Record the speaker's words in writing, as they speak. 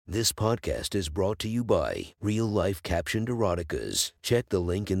This podcast is brought to you by Real Life Captioned Eroticas. Check the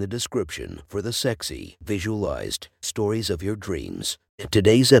link in the description for the sexy, visualized stories of your dreams.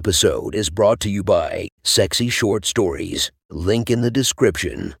 Today's episode is brought to you by Sexy Short Stories. Link in the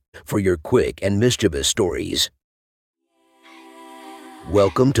description for your quick and mischievous stories.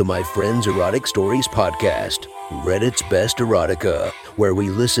 Welcome to my friend's Erotic Stories podcast, Reddit's Best Erotica, where we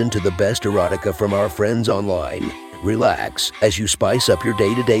listen to the best erotica from our friends online. Relax as you spice up your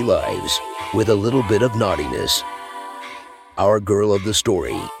day-to-day lives with a little bit of naughtiness. Our girl of the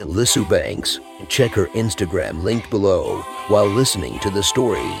story, Lissu Banks. Check her Instagram linked below while listening to the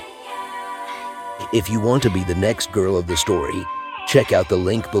story. If you want to be the next girl of the story, check out the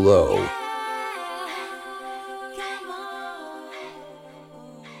link below.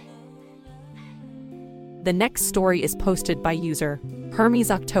 The next story is posted by user Hermes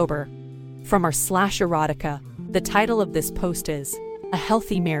October from our /erotica. The title of this post is A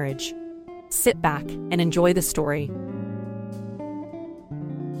Healthy Marriage. Sit back and enjoy the story.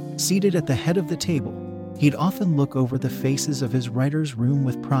 Seated at the head of the table, he'd often look over the faces of his writer's room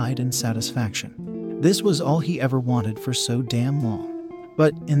with pride and satisfaction. This was all he ever wanted for so damn long.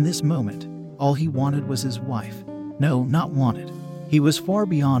 But in this moment, all he wanted was his wife. No, not wanted. He was far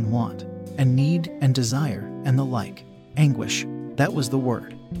beyond want, and need, and desire, and the like. Anguish, that was the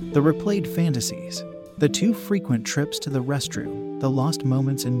word. The replayed fantasies. The too frequent trips to the restroom, the lost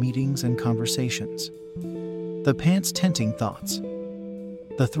moments in meetings and conversations. The pants-tenting thoughts.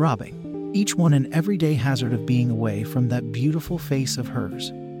 The throbbing, each one an everyday hazard of being away from that beautiful face of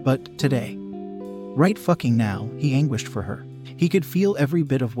hers. But today, right fucking now, he anguished for her. He could feel every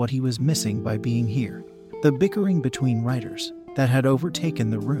bit of what he was missing by being here. The bickering between writers that had overtaken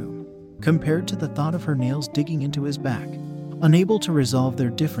the room, compared to the thought of her nails digging into his back. Unable to resolve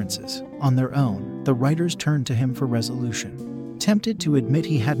their differences on their own, the writers turned to him for resolution, tempted to admit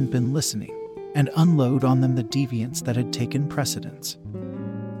he hadn't been listening and unload on them the deviance that had taken precedence.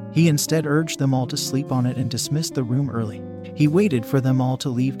 He instead urged them all to sleep on it and dismissed the room early. He waited for them all to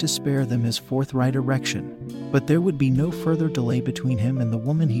leave to spare them his forthright erection, but there would be no further delay between him and the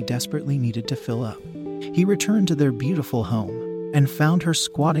woman he desperately needed to fill up. He returned to their beautiful home and found her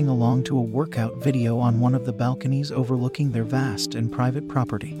squatting along to a workout video on one of the balconies overlooking their vast and private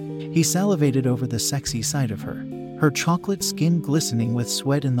property. He salivated over the sexy sight of her chocolate skin glistening with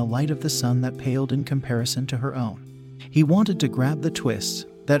sweat in the light of the sun that paled in comparison to her own. He wanted to grab the twists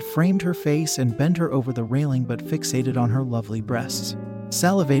that framed her face and bend her over the railing, but fixated on her lovely breasts.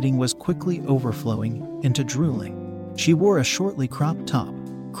 Salivating was quickly overflowing into drooling. She wore a shortly cropped top,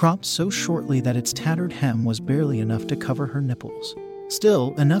 cropped so shortly that its tattered hem was barely enough to cover her nipples.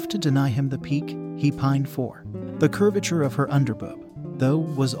 Still enough to deny him the peak he pined for. The curvature of her underboob, though,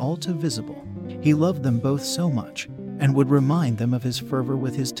 was all too visible. He loved them both so much, and would remind them of his fervor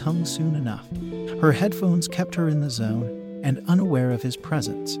with his tongue soon enough. Her headphones kept her in the zone, and unaware of his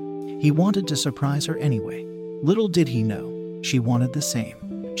presence. He wanted to surprise her anyway. Little did he know, she wanted the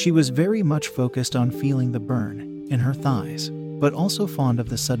same. She was very much focused on feeling the burn in her thighs, but also fond of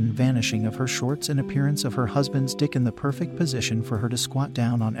the sudden vanishing of her shorts and appearance of her husband's dick in the perfect position for her to squat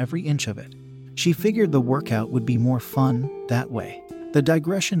down on every inch of it. She figured the workout would be more fun that way. The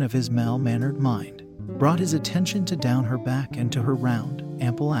digression of his mal-mannered mind brought his attention to down her back and to her round,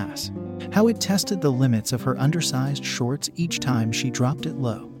 ample ass. How it tested the limits of her undersized shorts each time she dropped it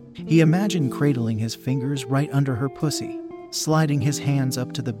low. He imagined cradling his fingers right under her pussy, sliding his hands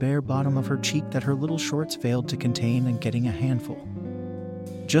up to the bare bottom of her cheek that her little shorts failed to contain and getting a handful.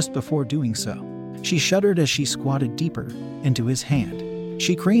 Just before doing so, she shuddered as she squatted deeper into his hand.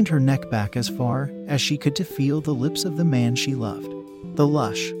 She craned her neck back as far as she could to feel the lips of the man she loved. The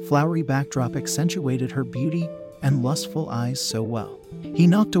lush, flowery backdrop accentuated her beauty and lustful eyes so well. He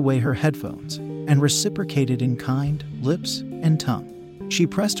knocked away her headphones and reciprocated in kind, lips and tongue. She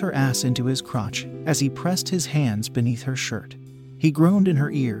pressed her ass into his crotch as he pressed his hands beneath her shirt. He groaned in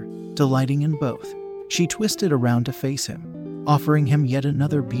her ear, delighting in both. She twisted around to face him, offering him yet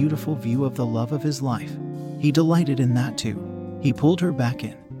another beautiful view of the love of his life. He delighted in that too. He pulled her back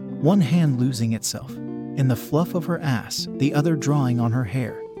in, one hand losing itself in the fluff of her ass, the other drawing on her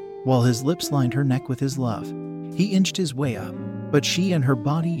hair, while his lips lined her neck with his love. He inched his way up, but she and her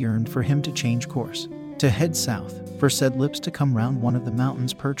body yearned for him to change course, to head south, for said lips to come round one of the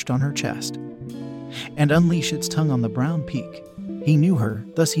mountains perched on her chest, and unleash its tongue on the brown peak. He knew her,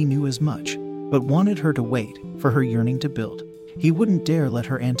 thus he knew as much, but wanted her to wait for her yearning to build. He wouldn't dare let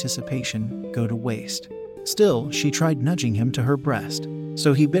her anticipation go to waste. Still, she tried nudging him to her breast,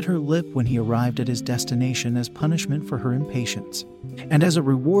 so he bit her lip when he arrived at his destination as punishment for her impatience. And as a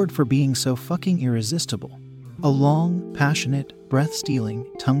reward for being so fucking irresistible, A long, passionate, breath-stealing,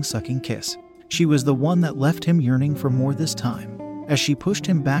 tongue-sucking kiss. She was the one that left him yearning for more this time, as she pushed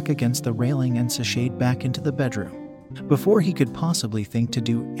him back against the railing and sashayed back into the bedroom. Before he could possibly think to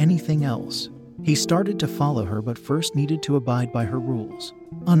do anything else, he started to follow her but first needed to abide by her rules.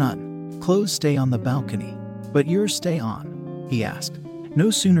 Clothes stay on the balcony, but yours stay on, he asked.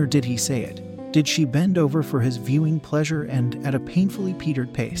 No sooner did he say it, did she bend over for his viewing pleasure and, at a painfully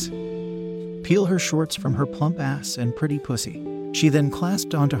petered pace, peel her shorts from her plump ass and pretty pussy. She then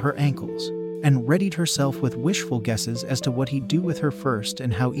clasped onto her ankles and readied herself with wishful guesses as to what he'd do with her first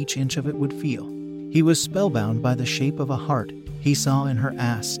and how each inch of it would feel. He was spellbound by the shape of a heart he saw in her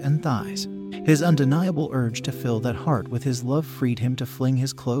ass and thighs. His undeniable urge to fill that heart with his love freed him to fling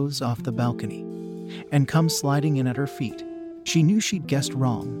his clothes off the balcony and come sliding in at her feet. She knew she'd guessed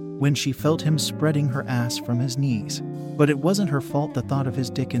wrong when she felt him spreading her ass from his knees, but it wasn't her fault. The thought of his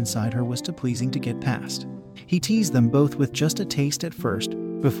dick inside her was too pleasing to get past. He teased them both with just a taste at first,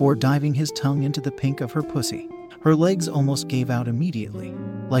 before diving his tongue into the pink of her pussy. Her legs almost gave out immediately,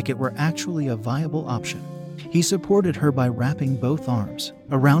 like it were actually a viable option. He supported her by wrapping both arms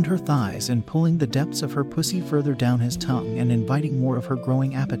around her thighs and pulling the depths of her pussy further down his tongue and inviting more of her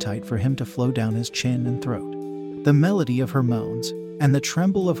growing appetite for him to flow down his chin and throat. The melody of her moans and the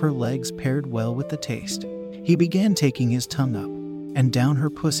tremble of her legs paired well with the taste. He began taking his tongue up and down her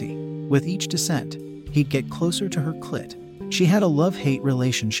pussy. With each descent, he'd get closer to her clit. She had a love-hate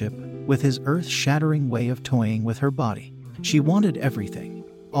relationship with his earth-shattering way of toying with her body. She wanted everything,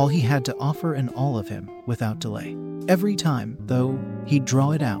 all he had to offer and all of him, without delay. Every time, though, he'd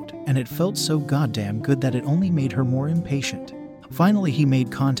draw it out, and it felt so goddamn good that it only made her more impatient. Finally, he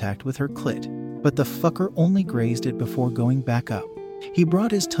made contact with her clit, but the fucker only grazed it before going back up. He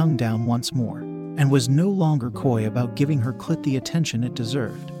brought his tongue down once more, and was no longer coy about giving her clit the attention it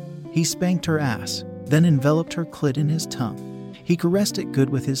deserved. He spanked her ass, then enveloped her clit in his tongue. He caressed it good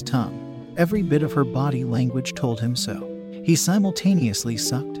with his tongue. Every bit of her body language told him so. He simultaneously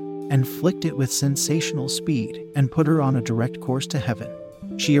sucked and flicked it with sensational speed and put her on a direct course to heaven.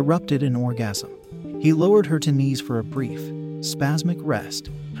 She erupted in orgasm. He lowered her to knees for a brief, spasmic rest.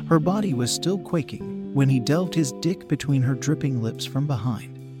 Her body was still quaking when he delved his dick between her dripping lips from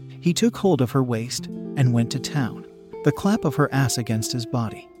behind. He took hold of her waist and went to town. The clap of her ass against his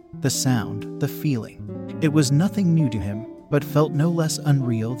body, the sound, the feeling. It was nothing new to him, but felt no less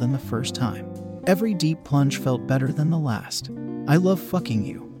unreal than the first time. Every deep plunge felt better than the last. I love fucking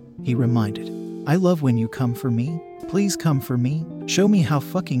you, he reminded. I love when you come for me. Please come for me. Show me how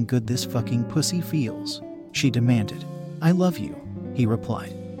fucking good this fucking pussy feels, she demanded. I love you, he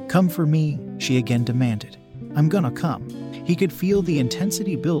replied. Come for me, she again demanded. I'm gonna come. He could feel the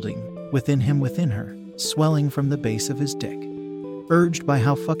intensity building within her, swelling from the base of his dick. Urged by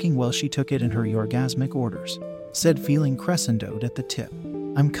how fucking well she took it in her orgasmic orders, said feeling crescendoed at the tip.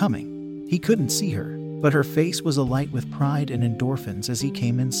 I'm coming. He couldn't see her, but her face was alight with pride and endorphins as he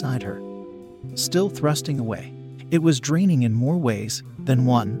came inside her. Still thrusting away. It was draining in more ways than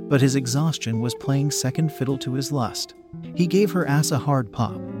one, but his exhaustion was playing second fiddle to his lust. He gave her ass a hard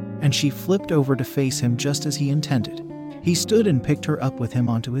pop, and she flipped over to face him just as he intended. He stood and picked her up with him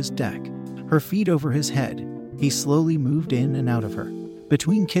onto his deck. Her feet over his head, he slowly moved in and out of her.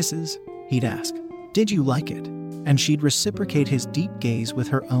 Between kisses, he'd ask, "Did you like it?" And she'd reciprocate his deep gaze with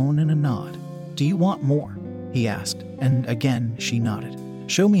her own and a nod. "Do you want more?" he asked, and again she nodded.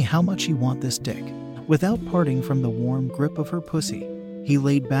 "Show me how much you want this dick." Without parting from the warm grip of her pussy, he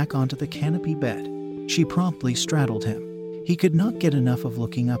laid back onto the canopy bed. She promptly straddled him. He could not get enough of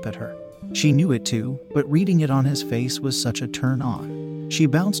looking up at her. She knew it too, but reading it on his face was such a turn on. She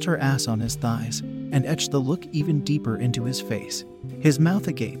bounced her ass on his thighs and etched the look even deeper into his face. His mouth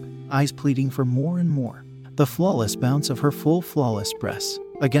agape, eyes pleading for more and more. The flawless bounce of her full flawless breasts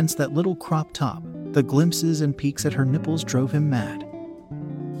against that little crop top, the glimpses and peeks at her nipples drove him mad.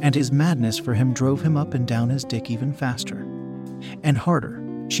 And his madness for him drove him up and down his dick even faster. And harder.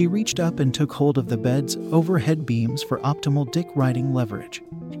 She reached up and took hold of the bed's overhead beams for optimal dick riding leverage.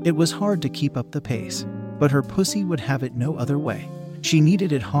 It was hard to keep up the pace, but her pussy would have it no other way. She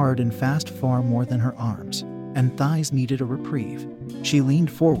needed it hard and fast far more than her arms and thighs needed a reprieve. She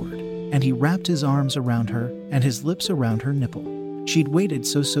leaned forward, and he wrapped his arms around her and his lips around her nipple. She'd waited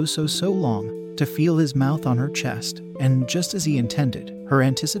so long to feel his mouth on her chest, and just as he intended, her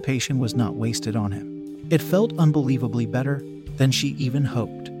anticipation was not wasted on him. It felt unbelievably better than she even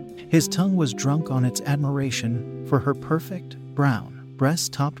hoped. His tongue was drunk on its admiration for her perfect, brown breasts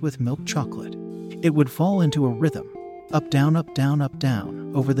topped with milk chocolate. It would fall into a rhythm, Up,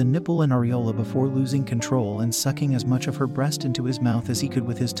 down, over the nipple and areola before losing control and sucking as much of her breast into his mouth as he could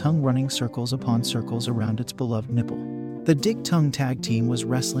with his tongue running circles upon circles around its beloved nipple. The dick-tongue tag team was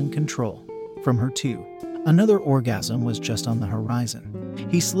wresting control from her too. Another orgasm was just on the horizon.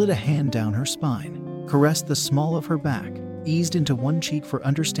 He slid a hand down her spine, caressed the small of her back, eased into one cheek for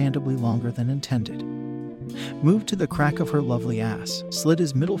understandably longer than intended, moved to the crack of her lovely ass, slid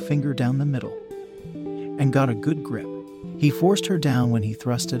his middle finger down the middle, and got a good grip. He forced her down when he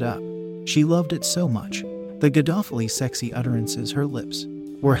thrust it up. She loved it so much. The godawfully sexy utterances her lips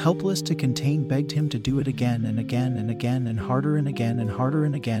were helpless to contain begged him to do it again and again and again and harder and again and harder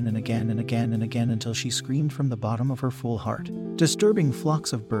and again and again and again and again until she screamed from the bottom of her full heart, disturbing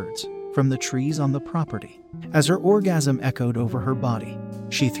flocks of birds from the trees on the property. As her orgasm echoed over her body,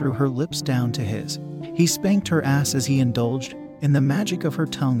 she threw her lips down to his. He spanked her ass as he indulged in the magic of her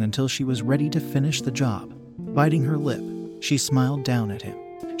tongue until she was ready to finish the job. Biting her lip, she smiled down at him.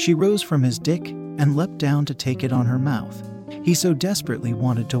 She rose from his dick and leapt down to take it on her mouth. He so desperately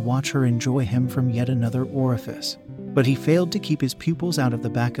wanted to watch her enjoy him from yet another orifice, but he failed to keep his pupils out of the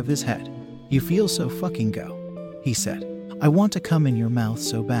back of his head. "You feel so fucking go," he said. "I want to come in your mouth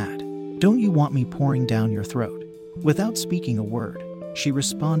so bad. Don't you want me pouring down your throat?" Without speaking a word, she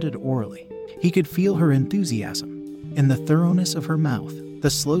responded orally. He could feel her enthusiasm in the thoroughness of her mouth,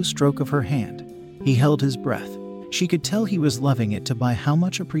 the slow stroke of her hand. He held his breath. She could tell he was loving it, to by how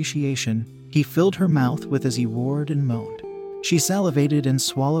much appreciation he filled her mouth with as he roared and moaned. She salivated and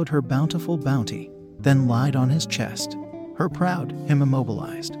swallowed her bountiful bounty, then lied on his chest, her proud, him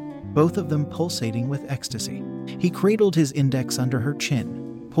immobilized, both of them pulsating with ecstasy. He cradled his index under her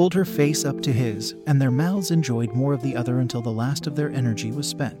chin, pulled her face up to his, and their mouths enjoyed more of the other until the last of their energy was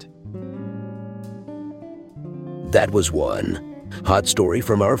spent. That was one hot story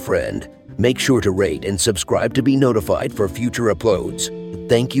from our friend. Make sure to rate and subscribe to be notified for future uploads.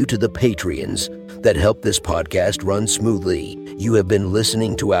 Thank you to the Patreons that help this podcast run smoothly. You have been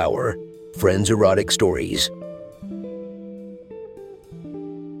listening to our Friends Erotic Stories.